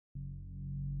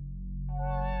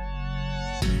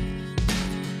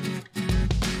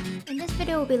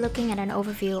video we'll be looking at an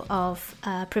overview of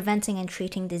preventing and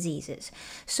treating diseases.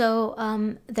 So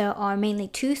there are mainly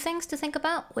two things to think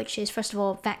about, which is first of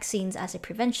all vaccines as a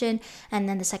prevention, and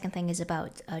then the second thing is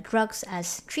about drugs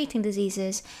as treating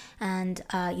diseases, and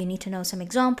you need to know some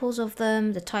examples of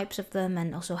them, the types of them,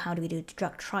 and also how do we do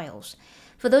drug trials.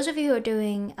 For those of you who are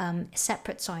doing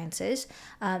separate sciences,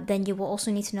 then you will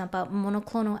also need to know about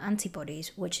monoclonal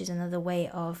antibodies, which is another way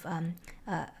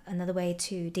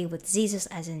to deal with diseases,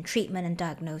 as in treatment and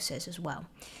diagnosis as well.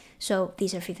 So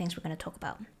these are a few things we're going to talk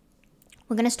about.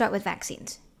 We're going to start with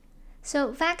vaccines.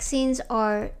 So vaccines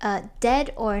are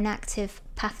dead or inactive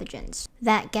pathogens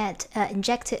that get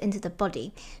injected into the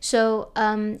body. So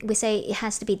we say it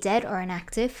has to be dead or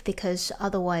inactive because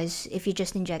otherwise, if you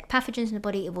just inject pathogens in the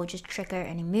body, it will just trigger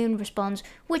an immune response,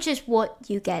 which is what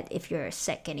you get if you're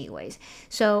sick anyways.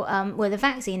 So with a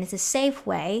vaccine, it's a safe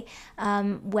way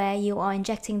where you are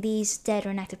injecting these dead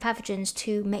or inactive pathogens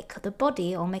to make the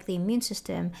body or make the immune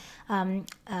system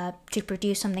to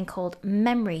produce something called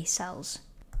memory cells.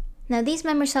 Now, these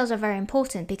memory cells are very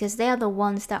important because they are the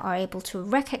ones that are able to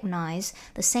recognize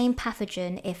the same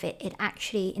pathogen if it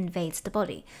actually invades the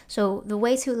body. So the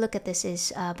way to look at this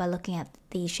is by looking at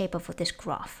the shape of this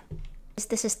graph.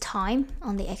 This is time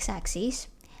on the x-axis,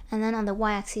 and then on the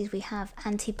y-axis we have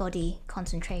antibody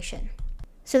concentration.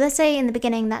 So let's say in the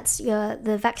beginning that's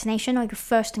the vaccination or your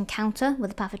first encounter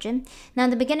with the pathogen. Now in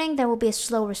the beginning there will be a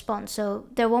slow response, so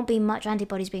there won't be much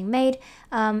antibodies being made,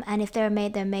 and if they're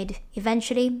made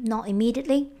eventually, not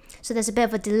immediately. So there's a bit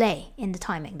of a delay in the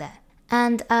timing there.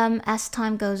 And as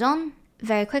time goes on,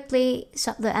 very quickly,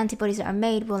 the antibodies that are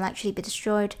made will actually be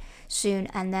destroyed soon,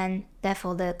 and then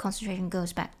therefore the concentration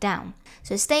goes back down.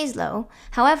 So it stays low.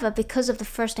 However, because of the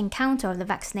first encounter of the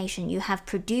vaccination, you have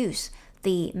produced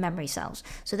the memory cells.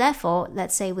 So therefore,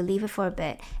 let's say we leave it for a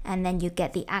bit and then you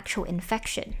get the actual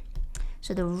infection.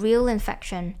 So the real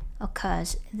infection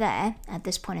occurs there at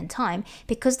this point in time.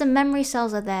 Because the memory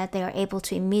cells are there, they are able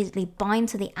to immediately bind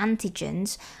to the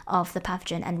antigens of the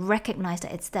pathogen and recognize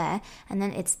that it's there, and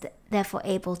then it's therefore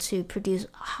able to produce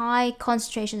high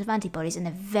concentrations of antibodies in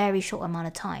a very short amount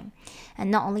of time.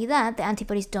 And not only that, the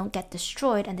antibodies don't get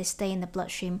destroyed and they stay in the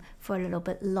bloodstream for a little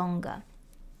bit longer.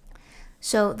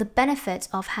 So the benefit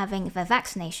of having the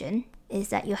vaccination is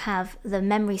that you have the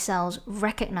memory cells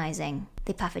recognizing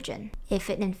the pathogen if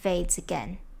it invades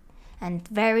again, and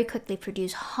very quickly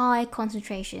produce high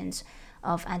concentrations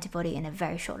of antibody in a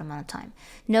very short amount of time.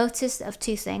 Notice of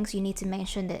two things: you need to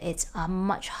mention that it's a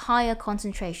much higher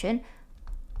concentration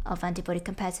of antibody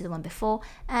compared to the one before,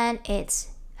 and it's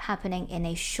happening in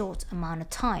a short amount of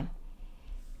time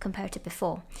compared to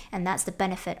before. And that's the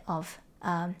benefit of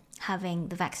having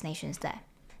the vaccinations there.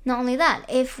 Not only that,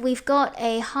 if we've got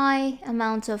a high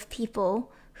amount of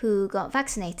people who got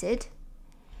vaccinated,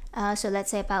 so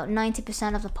let's say about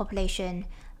 90% of the population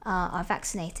are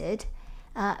vaccinated,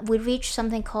 we reach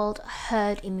something called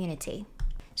herd immunity.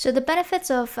 So the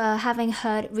benefits of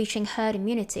reaching herd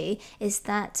immunity is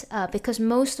that because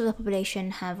most of the population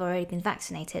have already been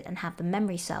vaccinated and have the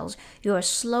memory cells, you are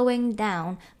slowing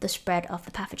down the spread of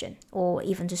the pathogen, or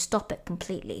even to stop it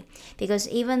completely. Because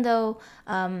even though,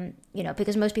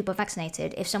 because most people are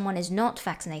vaccinated, if someone is not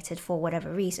vaccinated for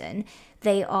whatever reason,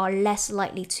 they are less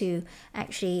likely to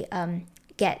actually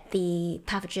get the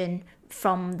pathogen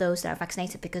from those that are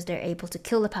vaccinated, because they're able to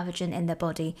kill the pathogen in their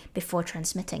body before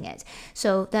transmitting it.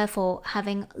 So therefore,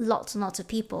 having lots and lots of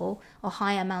people, or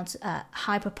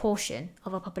high proportion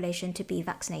of a population to be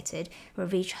vaccinated, will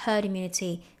reach herd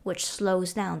immunity, which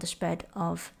slows down the spread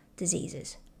of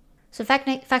diseases. So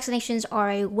vaccinations are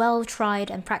a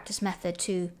well-tried and practiced method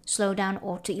to slow down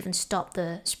or to even stop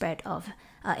the spread of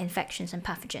infections and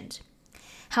pathogens.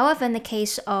 However, in the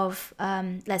case of,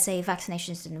 let's say,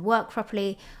 vaccinations didn't work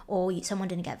properly, or someone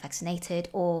didn't get vaccinated,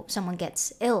 or someone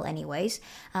gets ill anyways,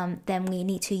 then we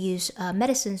need to use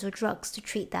medicines or drugs to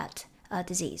treat that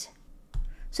disease.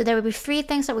 So there will be three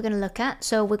things that we're going to look at.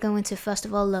 So we're going to first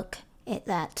of all look at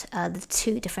the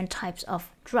two different types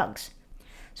of drugs.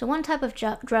 So one type of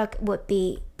drug would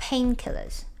be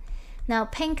painkillers. Now,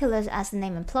 painkillers, as the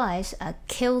name implies,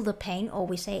 kill the pain, or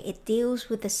we say it deals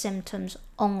with the symptoms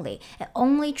only. It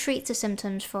only treats the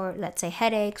symptoms for, let's say,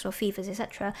 headaches or fevers,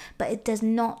 etc., but it does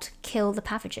not kill the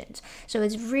pathogens. So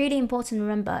it's really important to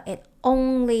remember it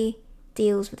only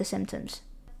deals with the symptoms.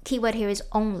 Keyword here is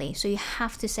only, so you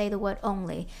have to say the word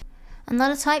only.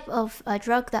 Another type of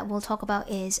drug that we'll talk about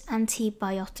is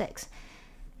antibiotics.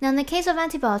 Now, in the case of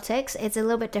antibiotics, it's a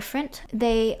little bit different.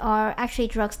 They are actually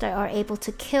drugs that are able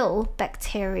to kill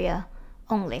bacteria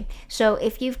only. So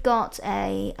if you've got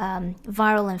a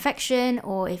viral infection,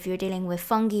 or if you're dealing with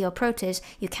fungi or protists,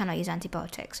 you cannot use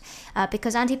antibiotics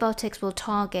because antibiotics will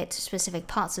target specific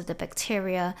parts of the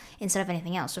bacteria instead of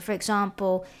anything else. So for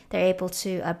example, they're able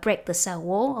to break the cell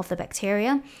wall of the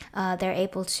bacteria. They're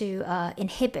able to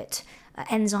inhibit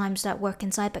enzymes that work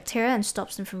inside bacteria and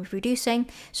stops them from reproducing.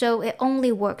 So it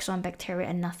only works on bacteria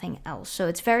and nothing else. So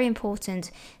it's very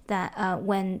important that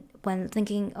when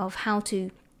thinking of how to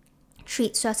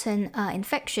treat certain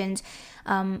infections,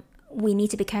 we need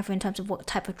to be careful in terms of what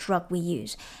type of drug we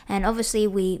use. And obviously,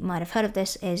 we might have heard of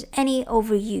this, is any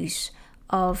overuse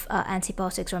of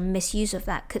antibiotics or misuse of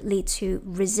that could lead to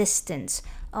resistance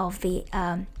of the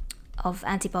of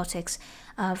antibiotics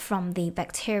from the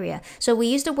bacteria. So we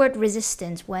use the word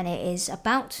resistance when it is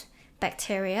about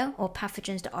bacteria or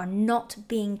pathogens that are not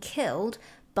being killed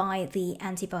by the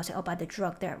antibiotic or by the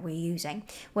drug that we're using,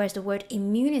 whereas the word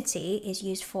immunity is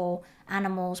used for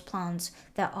animals, plants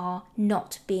that are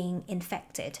not being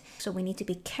infected. So we need to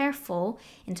be careful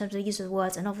in terms of the use of the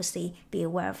words, and obviously be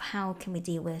aware of how can we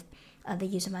deal with the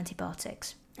use of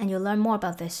antibiotics. And you'll learn more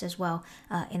about this as well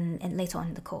in later on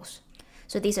in the course.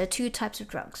 So these are two types of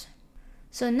drugs.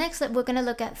 So next, we're going to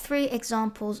look at 3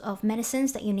 examples of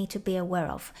medicines that you need to be aware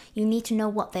of. You need to know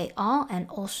what they are and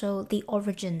also the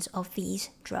origins of these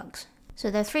drugs. So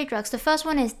there are 3 drugs. The first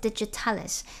one is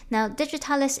digitalis. Now,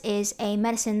 digitalis is a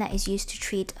medicine that is used to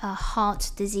treat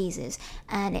heart diseases,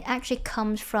 and it actually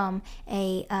comes from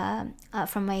a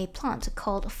plant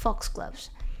called foxgloves.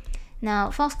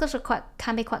 Now, foxgloves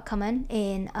can be quite common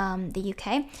in the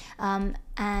UK,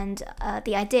 and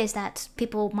the idea is that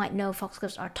people might know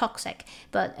foxgloves are toxic,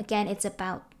 but again, it's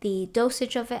about the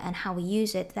dosage of it and how we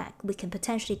use it that we can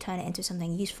potentially turn it into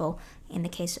something useful in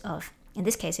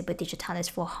this case, it would digitalis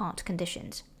for heart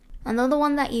conditions. Another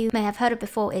one that you may have heard of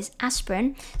before is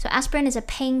aspirin. So aspirin is a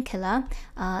painkiller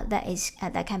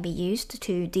that can be used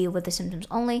to deal with the symptoms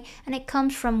only, and it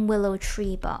comes from willow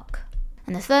tree bark.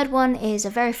 And the third one is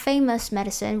a very famous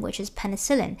medicine, which is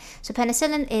penicillin. So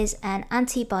penicillin is an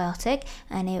antibiotic,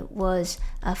 and it was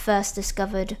first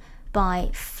discovered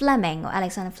by Fleming, or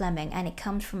Alexander Fleming, and it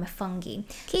comes from a fungi.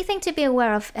 Key thing to be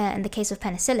aware of in the case of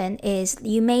penicillin is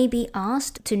you may be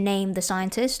asked to name the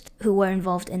scientists who were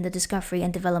involved in the discovery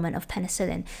and development of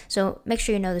penicillin. So make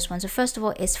sure you know this one. So first of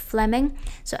all is Fleming.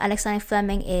 So Alexander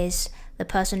Fleming is the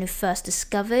person who first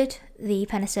discovered the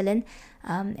penicillin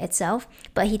itself,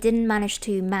 but he didn't manage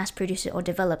to mass produce it or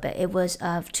develop it. It was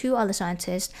 2 other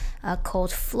scientists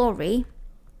called Florey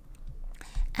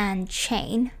and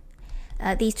Chain.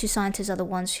 These 2 scientists are the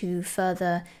ones who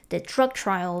further did drug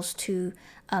trials to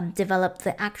develop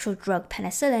the actual drug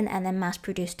penicillin and then mass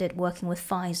produced it working with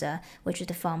Pfizer, which is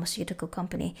the pharmaceutical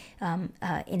company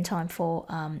in time for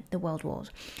the World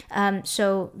Wars.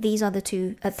 So these are the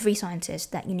 3 scientists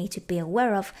that you need to be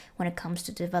aware of when it comes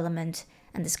to development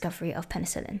and discovery of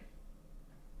penicillin.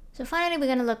 So finally, we're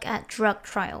going to look at drug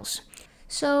trials.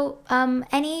 So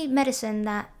any medicine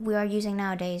that we are using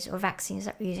nowadays, or vaccines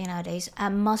that we're using nowadays,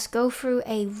 must go through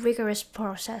a rigorous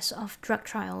process of drug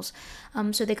trials.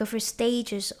 So they go through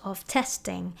stages of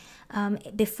testing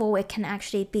before it can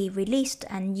actually be released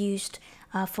and used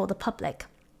for the public.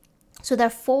 So there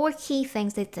are 4 key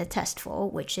things that they test for,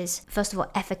 which is, first of all,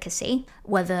 efficacy,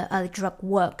 whether a drug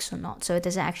works or not. So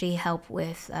does it actually help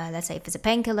with, let's say if it's a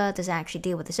painkiller, does it actually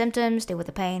deal with the symptoms, deal with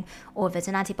the pain? Or if it's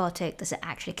an antibiotic, does it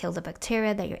actually kill the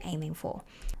bacteria that you're aiming for?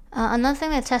 Another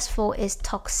thing they test for is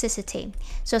toxicity.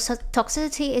 So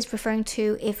toxicity is referring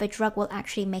to if a drug will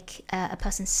actually make a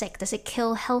person sick. Does it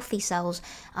kill healthy cells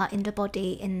in the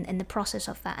body in the process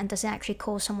of that? And does it actually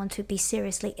cause someone to be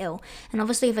seriously ill? And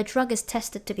obviously, if a drug is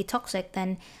tested to be toxic,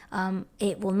 then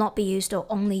it will not be used or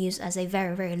only used as a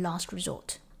very, very last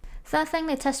resort. Third thing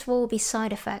they test for will be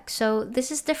side effects. So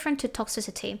this is different to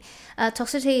toxicity.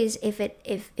 Toxicity is if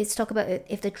it's talk about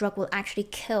if the drug will actually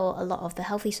kill a lot of the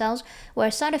healthy cells,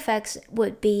 whereas side effects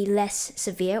would be less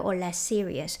severe or less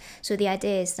serious. So the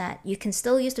idea is that you can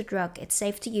still use the drug, it's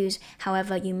safe to use,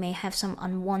 however you may have some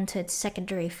unwanted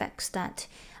secondary effects that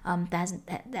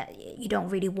you don't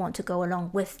really want to go along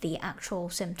with the actual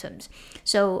symptoms.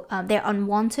 So they're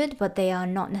unwanted, but they are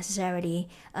not necessarily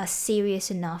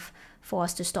serious enough for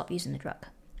us to stop using the drug.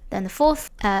 Then the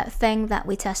fourth thing that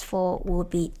we test for will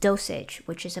be dosage,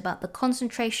 which is about the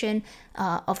concentration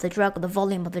of the drug, or the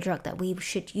volume of the drug that we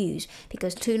should use,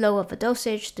 because too low of a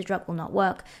dosage, the drug will not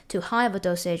work. Too high of a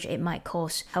dosage, it might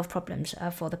cause health problems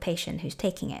for the patient who's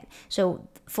taking it. So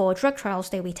for drug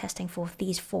trials, they'll be testing for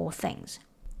these 4 things.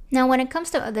 Now, when it comes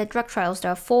to the drug trials,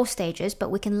 there are 4 stages, but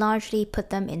we can largely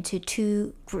put them into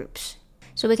 2 groups.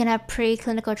 So we can have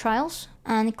preclinical trials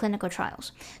and clinical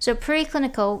trials. So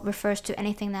preclinical refers to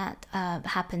anything that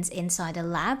happens inside a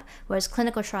lab, whereas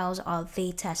clinical trials are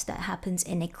the tests that happens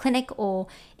in a clinic or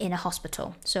in a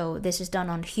hospital. So these are done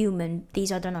on human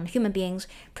beings.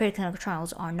 Preclinical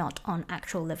trials are not on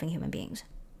actual living human beings.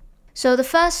 So the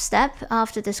first step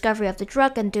after discovery of the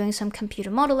drug and doing some computer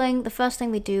modeling, the first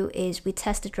thing we do is we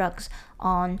test the drugs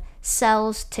on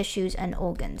cells, tissues, and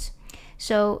organs.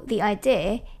 So the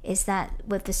idea is that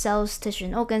with the cells, tissues,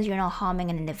 and organs, you're not harming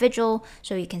an individual.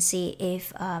 So you can see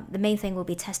if the main thing will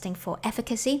be testing for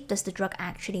efficacy. Does the drug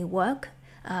actually work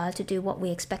to do what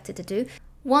we expect it to do?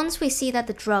 Once we see that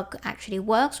the drug actually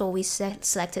works, or we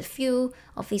selected few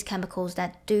of these chemicals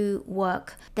that do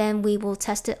work, then we will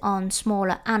test it on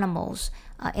smaller animals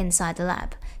inside the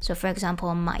lab. So for example,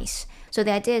 on mice. So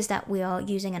the idea is that we are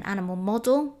using an animal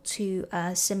model to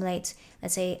simulate,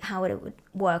 let's say, how it would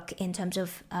work in terms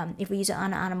of if we use it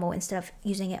on an animal instead of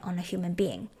using it on a human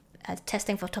being.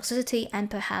 Testing for toxicity and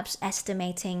perhaps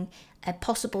estimating a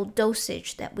possible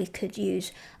dosage that we could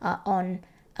use on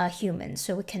humans.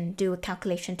 So we can do a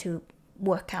calculation to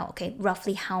work out, okay,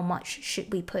 roughly how much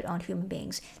should we put on human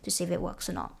beings to see if it works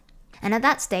or not. And at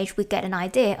that stage, we get an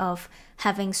idea of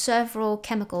having several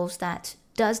chemicals that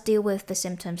does deal with the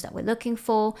symptoms that we're looking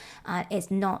for, it's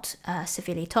not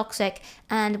severely toxic,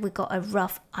 and we got a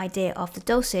rough idea of the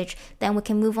dosage. Then we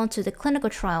can move on to the clinical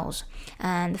trials.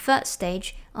 And the first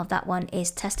stage of that one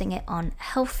is testing it on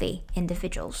healthy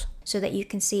individuals so that you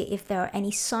can see if there are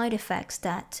any side effects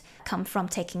that come from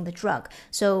taking the drug.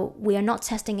 So we are not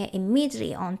testing it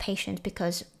immediately on patients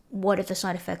because what if the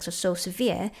side effects are so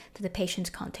severe that the patients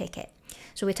can't take it?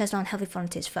 So we test on healthy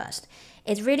volunteers first.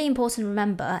 It's really important to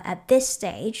remember at this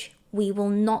stage, we will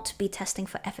not be testing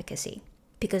for efficacy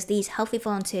because these healthy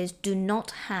volunteers do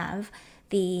not have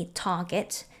the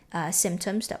target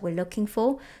symptoms that we're looking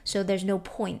for. So there's no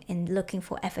point in looking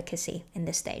for efficacy in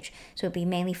this stage. So we'll be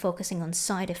mainly focusing on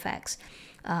side effects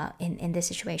in this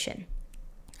situation.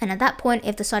 And at that point,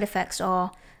 if the side effects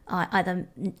are either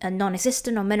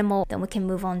non-existent or minimal, then we can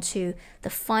move on to the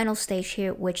final stage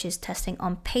here, which is testing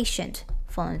on patient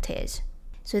volunteers.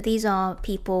 So these are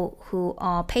people who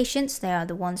are patients. They are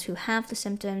the ones who have the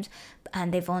symptoms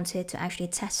and they volunteer to actually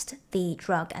test the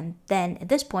drug. And then at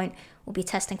this point, we'll be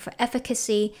testing for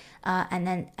efficacy and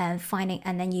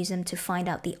then use them to find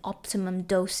out the optimum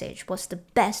dosage. What's the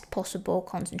best possible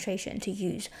concentration to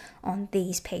use on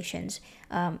these patients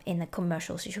in a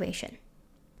commercial situation.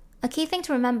 A key thing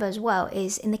to remember as well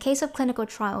is in the case of clinical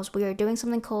trials, we are doing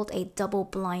something called a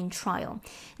double-blind trial.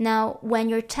 Now, when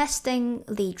you're testing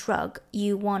the drug,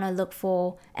 you want to look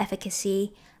for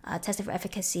efficacy, testing for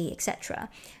efficacy, etc.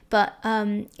 But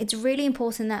it's really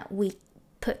important that we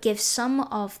give some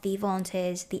of the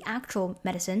volunteers the actual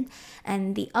medicine,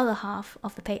 and the other half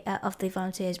of the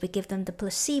volunteers, we give them the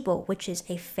placebo, which is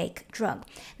a fake drug.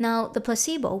 Now, the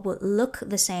placebo will look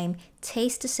the same,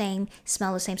 taste the same,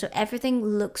 smell the same. So everything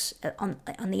looks on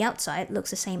the outside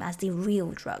looks the same as the real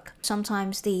drug.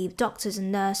 Sometimes the doctors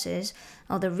and nurses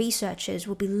or the researchers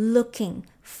will be looking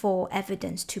for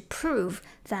evidence to prove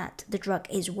that the drug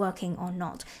is working or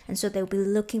not. And so they'll be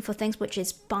looking for things which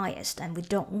is biased, and we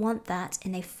don't want that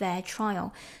in a fair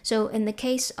trial. So in the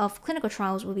case of clinical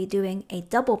trials, we'll be doing a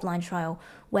double-blind trial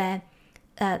where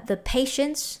the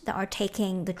patients that are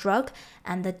taking the drug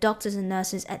and the doctors and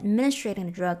nurses administrating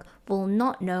the drug will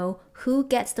not know who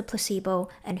gets the placebo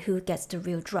and who gets the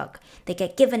real drug. They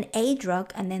get given a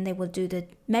drug and then they will do the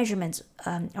measurements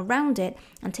around it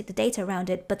and take the data around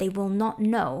it, but they will not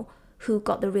know who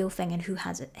got the real thing and who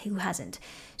hasn't.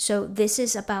 So this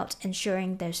is about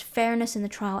ensuring there's fairness in the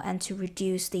trial and to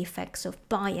reduce the effects of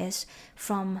bias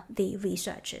from the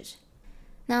researchers.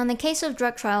 Now, in the case of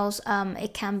drug trials,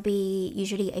 it can be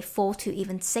usually a 4 to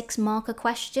even 6 marker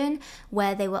question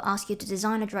where they will ask you to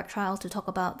design a drug trial to talk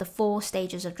about the 4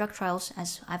 stages of drug trials,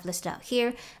 as I've listed out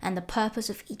here, and the purpose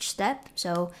of each step.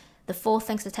 So the 4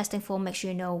 things they're testing for, make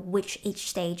sure you know which each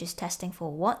stage is testing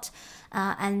for what.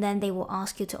 And then they will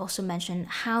ask you to also mention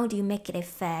how do you make it a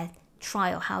fair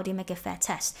trial, how do you make a fair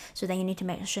test? So then you need to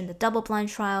mention the double-blind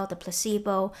trial, the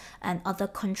placebo, and other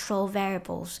control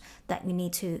variables that you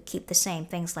need to keep the same.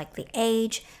 Things like the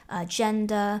age,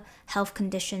 gender, health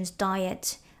conditions,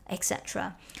 diet,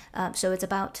 etc. So it's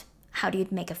about how do you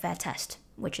make a fair test,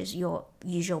 which is your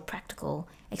usual practical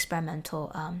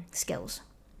experimental skills.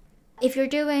 If you're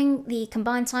doing the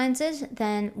combined sciences,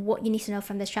 then what you need to know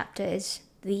from this chapter is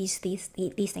these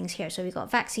things here. So we've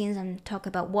got vaccines and talk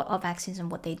about what are vaccines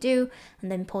and what they do, and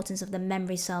the importance of the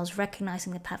memory cells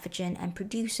recognizing the pathogen and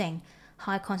producing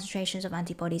high concentrations of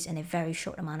antibodies in a very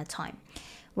short amount of time.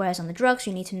 Whereas on the drugs,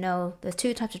 you need to know the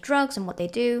 2 types of drugs and what they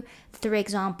do, 3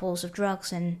 examples of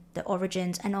drugs and the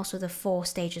origins, and also the 4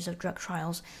 stages of drug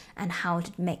trials and how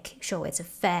to make sure it's a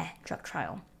fair drug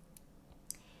trial.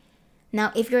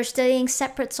 Now, if you're studying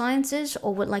separate sciences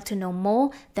or would like to know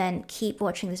more, then keep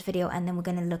watching this video, and then we're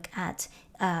going to look at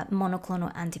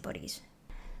monoclonal antibodies.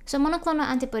 So monoclonal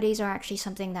antibodies are actually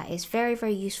something that is very,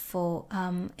 very useful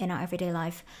in our everyday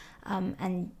life.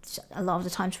 And a lot of the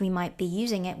times we might be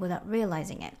using it without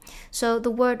realizing it. So the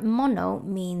word mono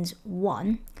means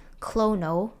one,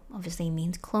 clonal obviously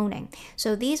means cloning.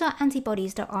 So these are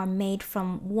antibodies that are made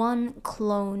from one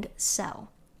cloned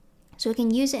cell. So we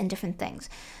can use it in different things.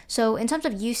 So in terms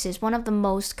of uses, one of the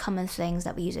most common things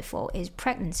that we use it for is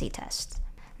pregnancy tests.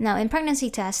 Now in pregnancy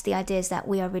tests, the idea is that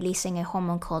we are releasing a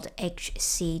hormone called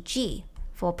HCG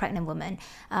for pregnant women,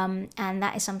 and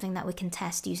that is something that we can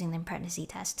test using the pregnancy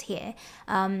test here,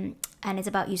 and it's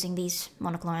about using these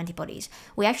monoclonal antibodies.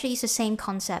 We actually use the same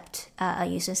concept,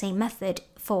 use the same method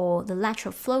for the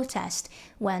lateral flow test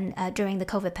when during the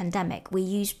COVID pandemic. We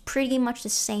use pretty much the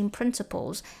same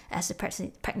principles as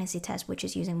the pregnancy test, which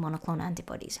is using monoclonal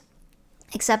antibodies,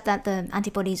 except that the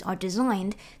antibodies are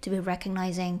designed to be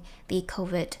recognizing the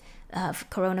COVID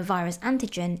coronavirus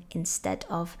antigen instead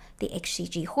of the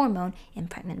HCG hormone in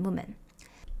pregnant women.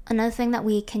 Another thing that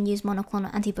we can use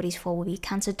monoclonal antibodies for will be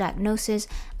cancer diagnosis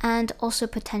and also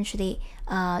potentially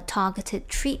targeted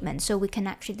treatment. So we can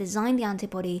actually design the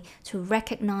antibody to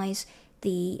recognize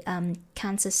the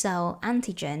cancer cell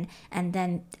antigen and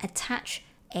then attach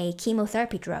a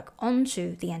chemotherapy drug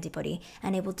onto the antibody,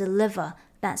 and it will deliver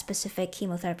that specific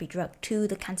chemotherapy drug to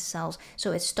the cancer cells,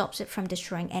 so it stops it from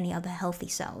destroying any other healthy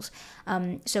cells.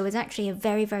 So it's actually a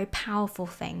very, very powerful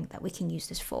thing that we can use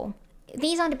this for.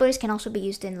 These antibodies can also be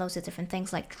used in loads of different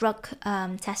things like drug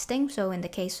testing. So in the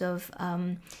case of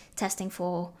testing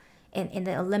for in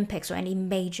the Olympics or any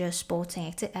major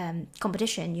sporting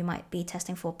competition, you might be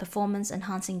testing for performance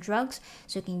enhancing drugs.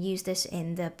 So you can use this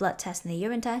in the blood test and the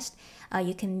urine test.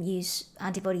 You can use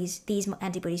these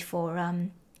antibodies for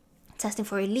testing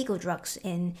for illegal drugs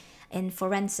in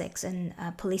forensics and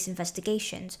police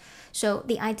investigations. So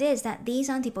the idea is that these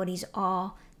antibodies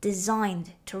are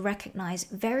designed to recognize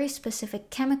very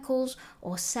specific chemicals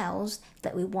or cells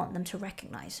that we want them to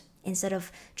recognize, instead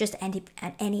of just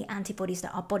any antibodies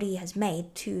that our body has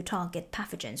made to target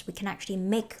pathogens. We can actually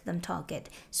make them target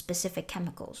specific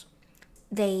chemicals.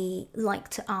 They like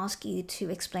to ask you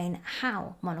to explain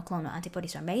how monoclonal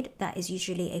antibodies are made. That is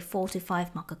usually a 4 to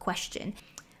 5 marker question.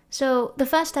 So the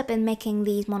first step in making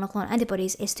these monoclonal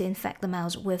antibodies is to infect the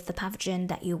mouse with the pathogen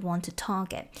that you want to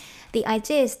target. The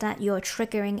idea is that you're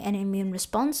triggering an immune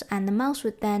response, and the mouse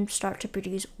would then start to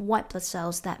produce white blood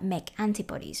cells that make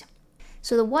antibodies.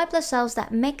 So the white blood cells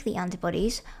that make the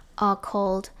antibodies are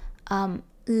called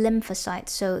lymphocytes.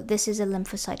 So this is a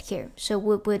lymphocyte here. So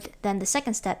then the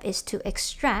second step is to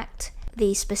extract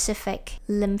the specific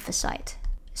lymphocyte.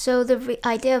 So the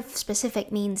idea of specific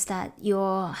means that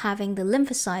you're having the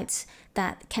lymphocytes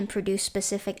that can produce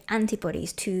specific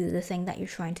antibodies to the thing that you're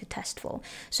trying to test for.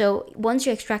 So once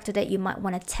you extracted it, you might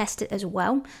want to test it as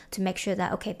well to make sure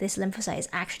that, okay, this lymphocyte is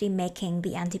actually making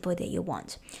the antibody that you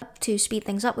want. To speed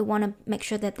things up, we want to make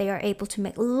sure that they are able to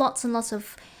make lots and lots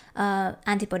of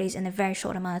antibodies in a very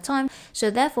short amount of time. So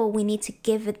therefore we need to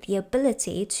give it the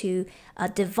ability to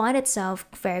divide itself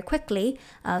very quickly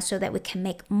so that we can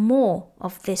make more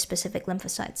of this specific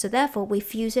lymphocyte. So therefore we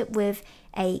fuse it with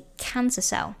a cancer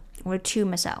cell or a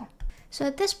tumor cell. So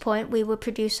at this point we will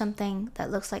produce something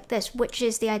that looks like this, which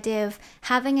is the idea of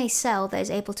having a cell that is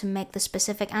able to make the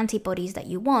specific antibodies that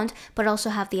you want, but also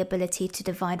have the ability to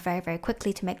divide very, very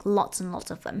quickly to make lots and lots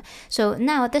of them. So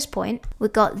now at this point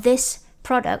we've got this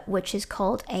product, which is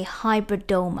called a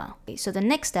hybridoma. So the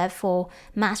next step for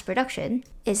mass production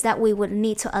is that we would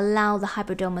need to allow the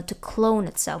hybridoma to clone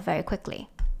itself very quickly.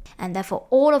 And therefore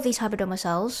all of these hybridoma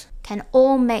cells can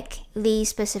all make these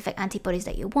specific antibodies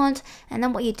that you want. And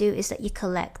then what you do is that you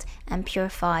collect and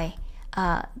purify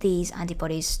these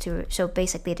antibodies so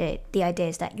basically the idea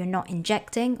is that you're not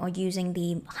injecting or using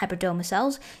the hybridoma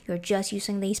cells, you're just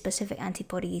using these specific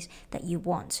antibodies that you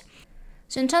want.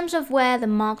 So in terms of where the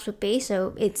marks would be,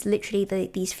 so it's literally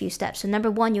these few steps. So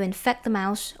number 1, you infect the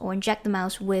mouse or inject the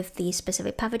mouse with the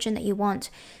specific pathogen that you want.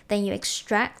 Then you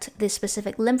extract the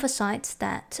specific lymphocytes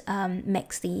that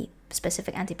makes the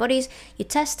specific antibodies. You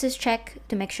test to check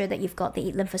to make sure that you've got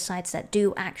the lymphocytes that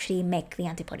do actually make the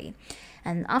antibody.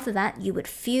 And after that, you would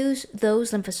fuse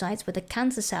those lymphocytes with a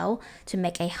cancer cell to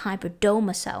make a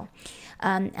hybridoma cell.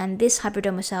 And this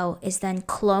hybridoma cell is then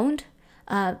cloned.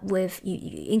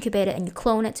 You incubate it and you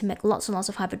clone it to make lots and lots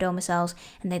of hybridoma cells,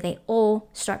 and then they all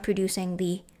start producing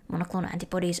the monoclonal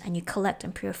antibodies and you collect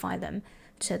and purify them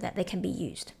so that they can be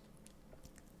used.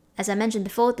 As I mentioned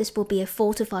before, this will be a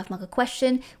 4 to 5 marker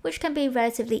question, which can be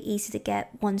relatively easy to get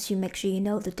once you make sure you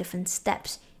know the different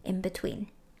steps in between.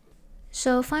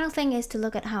 So final thing is to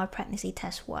look at how pregnancy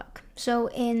tests work. So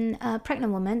in a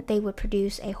pregnant woman, they would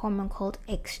produce a hormone called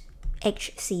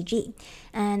HCG,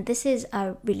 and this is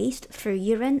released through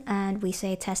urine, and we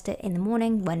say test it in the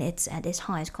morning when it's at its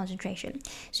highest concentration.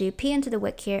 So you pee into the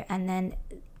wick here, and then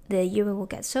the urine will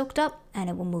get soaked up and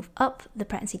it will move up the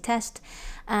pregnancy test,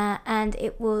 and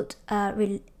it will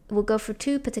go through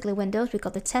 2 particular windows. We've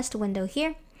got the test window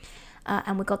here,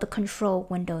 and we've got the control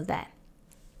window there.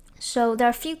 So there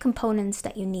are a few components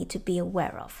that you need to be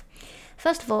aware of.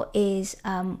 First of all is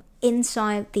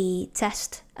inside the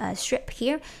test strip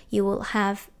here, you will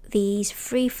have these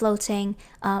free-floating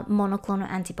monoclonal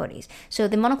antibodies. So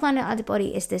the monoclonal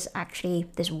antibody is this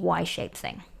Y-shaped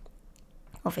thing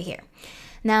over here.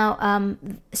 Now,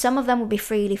 some of them will be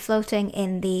freely floating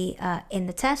in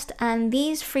the test, and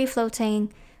these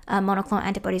free-floating monoclonal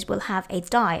antibodies will have a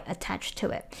dye attached to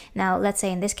it. Now, let's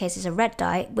say in this case it's a red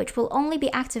dye, which will only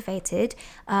be activated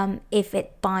if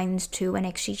it binds to an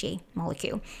HCG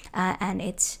molecule and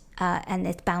it's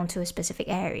bound to a specific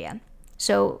area.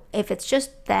 So if it's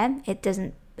just there, it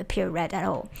doesn't appear red at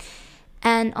all.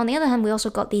 And on the other hand, we also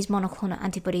got these monoclonal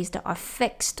antibodies that are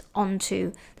fixed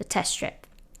onto the test strip.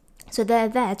 So they're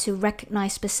there to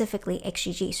recognize specifically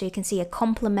HCG. So you can see a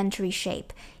complementary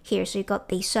shape here. So you've got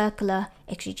the circular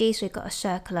HCG, so you've got a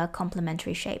circular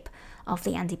complementary shape of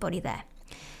the antibody there.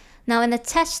 Now in the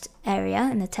test area,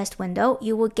 in the test window,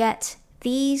 you will get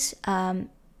these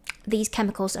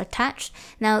chemicals attached.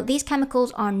 Now these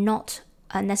chemicals are not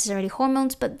necessarily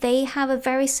hormones, but they have a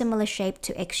very similar shape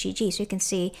to HCG. So you can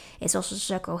see it's also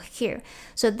circled here.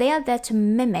 So they are there to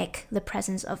mimic the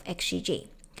presence of HCG,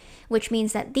 which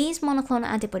means that these monoclonal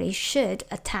antibodies should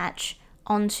attach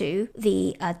onto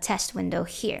the test window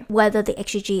here, whether the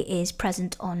HCG is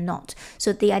present or not.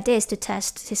 So the idea is to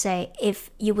test to say if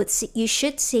you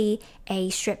should see a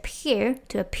strip here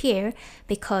to appear,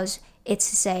 because it's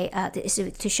to say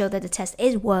to show that the test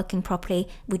is working properly.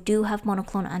 We do have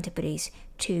monoclonal antibodies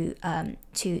to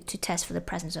test for the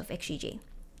presence of HCG.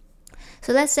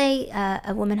 So let's say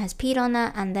a woman has peed on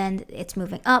that and then it's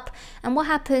moving up, and what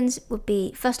happens would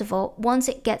be, first of all, once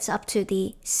it gets up to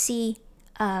the C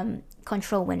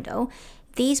control window,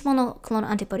 these monoclonal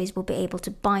antibodies will be able to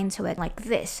bind to it like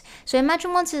this. So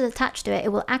imagine once it's attached to it, it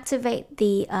will activate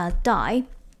the dye,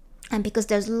 and because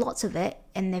there's lots of it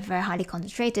and they're very highly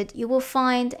concentrated, you will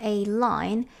find a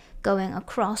line going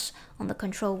across on the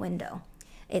control window.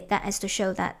 That is to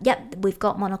show that, yep, we've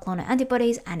got monoclonal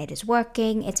antibodies and it is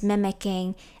working, it's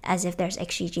mimicking as if there's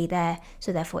HCG there,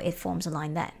 so therefore it forms a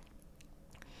line there.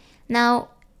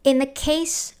 Now, in the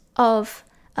case of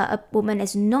a woman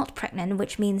is not pregnant,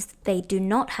 which means they do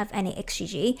not have any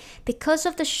HCG, because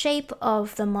of the shape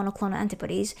of the monoclonal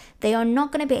antibodies, they are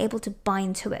not going to be able to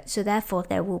bind to it, so therefore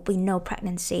there will be no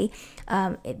pregnancy,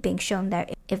 it being shown there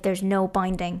if there's no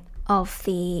binding of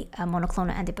the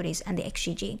monoclonal antibodies and the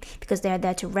HCG, because they're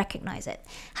there to recognize it.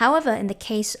 However, in the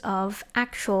case of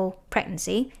actual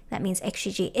pregnancy, that means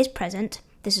HCG is present,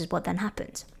 this is what then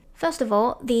happens. First of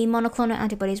all, the monoclonal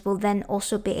antibodies will then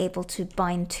also be able to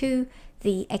bind to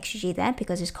the HCG there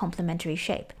because it's complementary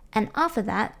shape. And after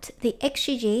that, the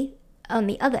HCG on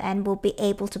the other end will be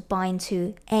able to bind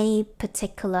to any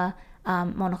particular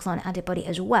monoclonal antibody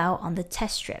as well on the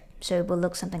test strip. So it will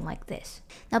look something like this.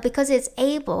 Now, because it's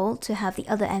able to have the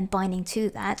other end binding to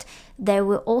that, there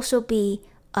will also be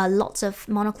lots of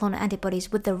monoclonal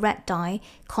antibodies with the red dye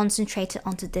concentrated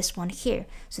onto this one here.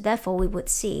 So therefore, we would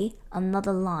see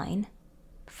another line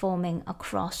forming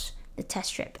across the test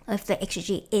strip if the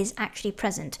HCG is actually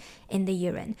present in the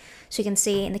urine. So you can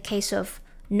see in the case of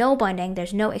no binding,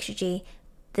 there's no HCG,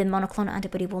 the monoclonal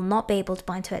antibody will not be able to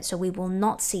bind to it, so we will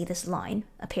not see this line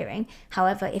appearing.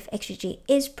 However, if HCG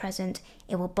is present,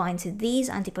 it will bind to these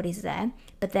antibodies there,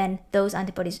 but then those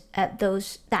antibodies, that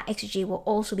HCG will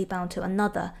also be bound to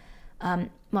another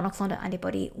monoclonal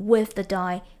antibody with the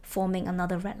dye forming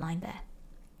another red line there.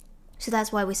 So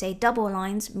that's why we say double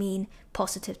lines mean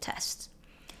positive tests.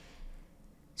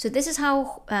 So this is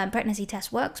how pregnancy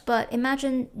test works, but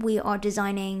imagine we are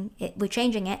designing it, we're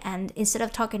changing it, and instead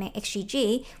of targeting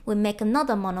HCG, we make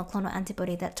another monoclonal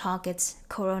antibody that targets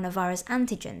coronavirus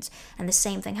antigens, and the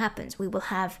same thing happens. We will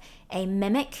have a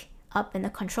mimic up in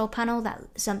the control panel, that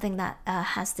something that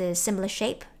has the similar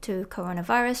shape to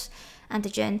coronavirus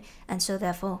antigen, and so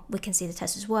therefore we can see the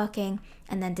test is working,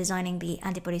 and then designing the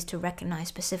antibodies to recognize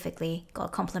specifically got a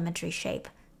complementary shape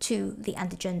to the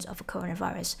antigens of a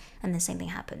coronavirus, and the same thing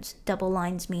happens. Double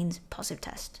lines means positive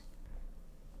test.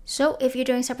 So if you're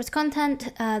doing separate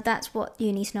content, that's what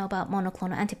you need to know about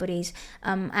monoclonal antibodies.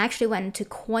 I actually went into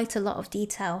quite a lot of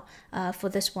detail for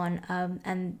this one,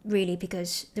 and really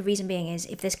because the reason being is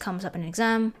if this comes up in an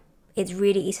exam, it's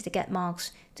really easy to get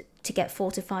marks, to get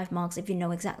 4 to 5 marks if you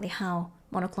know exactly how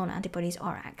monoclonal antibodies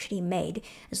are actually made,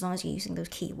 as long as you're using those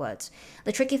keywords.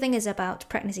 The tricky thing is about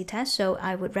pregnancy tests, so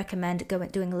I would recommend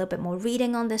doing a little bit more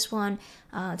reading on this one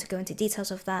to go into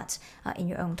details of that in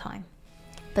your own time.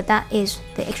 But that is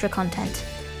the extra content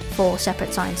for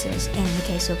separate sciences in the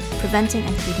case of preventing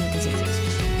and treating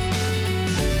diseases.